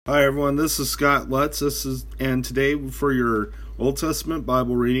Hi everyone, this is Scott Lutz. And today for your Old Testament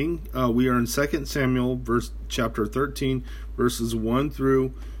Bible reading, we are in 2 Samuel chapter 13, verses 1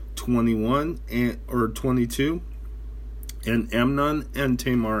 through 21 or 22, and Amnon and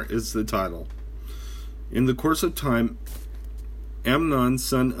Tamar is the title. In the course of time, Amnon,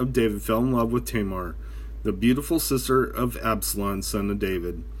 son of David, fell in love with Tamar, the beautiful sister of Absalom, son of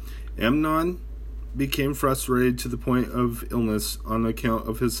David. Amnon became frustrated to the point of illness on account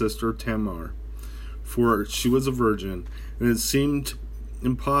of his sister Tamar, for she was a virgin, and it seemed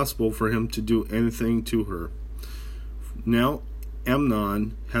impossible for him to do anything to her. Now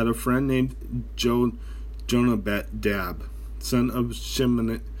Amnon had a friend named Jonadab, son of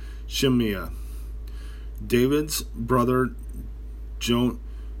Shimeah. David's brother Jonadab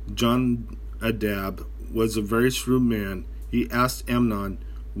was a very shrewd man. He asked Amnon,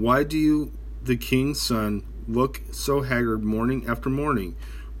 "Why do you, the king's son, look so haggard morning after morning?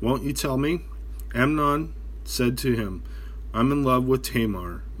 Won't you tell me?" Amnon said to him, "I'm in love with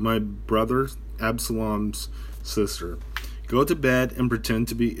Tamar, my brother Absalom's sister." "Go to bed and pretend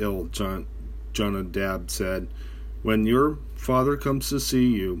to be ill," Jonadab said. "When your father comes to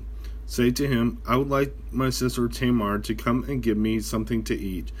see you, say to him, I would like my sister Tamar to come and give me something to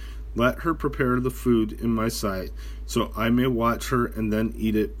eat. Let her prepare the food in my sight, so I may watch her and then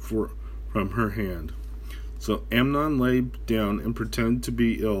eat it from her hand." So Amnon lay down and pretended to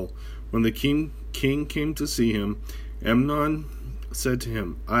be ill. When the king came to see him, Amnon said to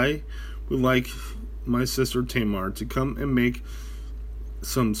him, "I would like my sister Tamar to come and make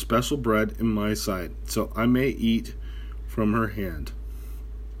some special bread in my sight, so I may eat from her hand."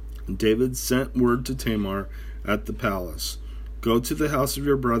 David sent word to Tamar at the palace, "Go to the house of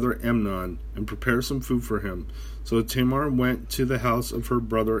your brother Amnon and prepare some food for him." So Tamar went to the house of her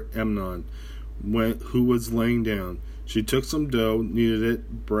brother Amnon, who was laying down. She took some dough, kneaded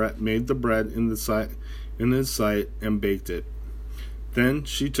it, made the bread in his sight, and baked it. Then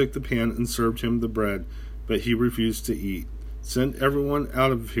she took the pan and served him the bread, but he refused to eat. "Send everyone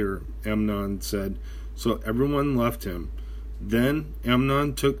out of here," Amnon said. So everyone left him. Then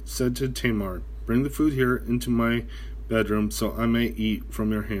Amnon said to Tamar, "Bring the food here into my bedroom, so I may eat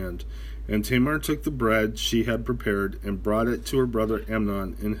from your hand." And Tamar took the bread she had prepared and brought it to her brother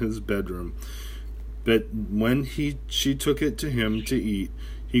Amnon in his bedroom. But when she took it to him to eat,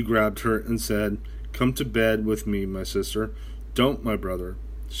 he grabbed her and said, "Come to bed with me, my sister." "Don't, my brother,"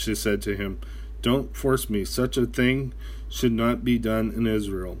 she said to him. "Don't force me. Such a thing should not be done in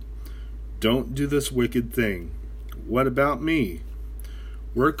Israel. Don't do this wicked thing." "What about me?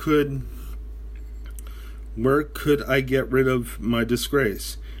 Where could I get rid of my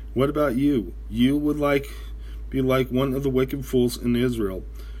disgrace? What about you? You would be like one of the wicked fools in Israel.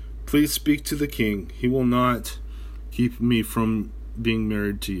 Please speak to the king. He will not keep me from being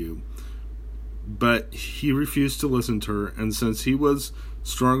married to you." But he refused to listen to her, and since he was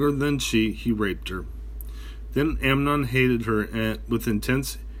stronger than she, he raped her. Then Amnon hated her with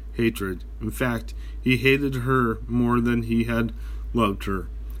intense hatred. In fact, he hated her more than he had loved her.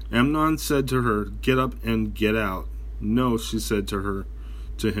 Amnon said to her, "Get up and get out." "No," she said to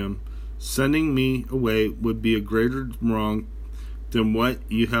him, "sending me away would be a greater wrong than what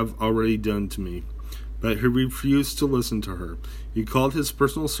you have already done to me." But he refused to listen to her. He called his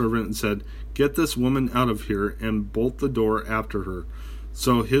personal servant and said, "Get this woman out of here and bolt the door after her."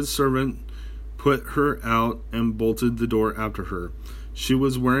 So his servant put her out and bolted the door after her. She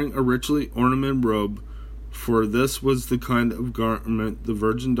was wearing a richly ornamented robe, for this was the kind of garment the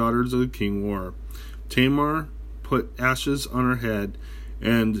virgin daughters of the king wore. Tamar put ashes on her head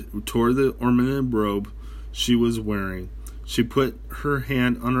and tore the ornamented robe she was wearing. She put her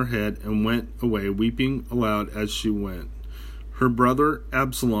hand on her head and went away, weeping aloud as she went. Her brother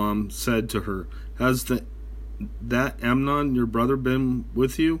Absalom said to her, "Has that Amnon your brother been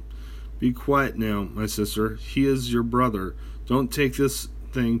with you?" "Be quiet now, my sister. He is your brother. Don't take this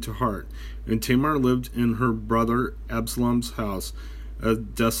thing to heart." And Tamar lived in her brother Absalom's house, a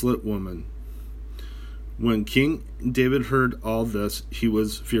desolate woman. When King David heard all this, he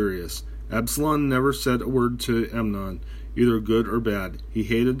was furious. Absalom never said a word to Amnon, either good or bad. He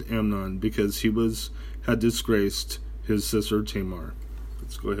hated Amnon because he had disgraced his sister Tamar.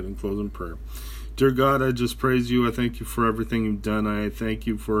 Let's go ahead and close in prayer. Dear God, I just praise you. I thank you for everything you've done. I thank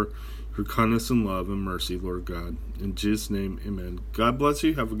you for your kindness and love and mercy, Lord God. In Jesus' name, amen. God bless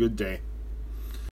you. Have a good day.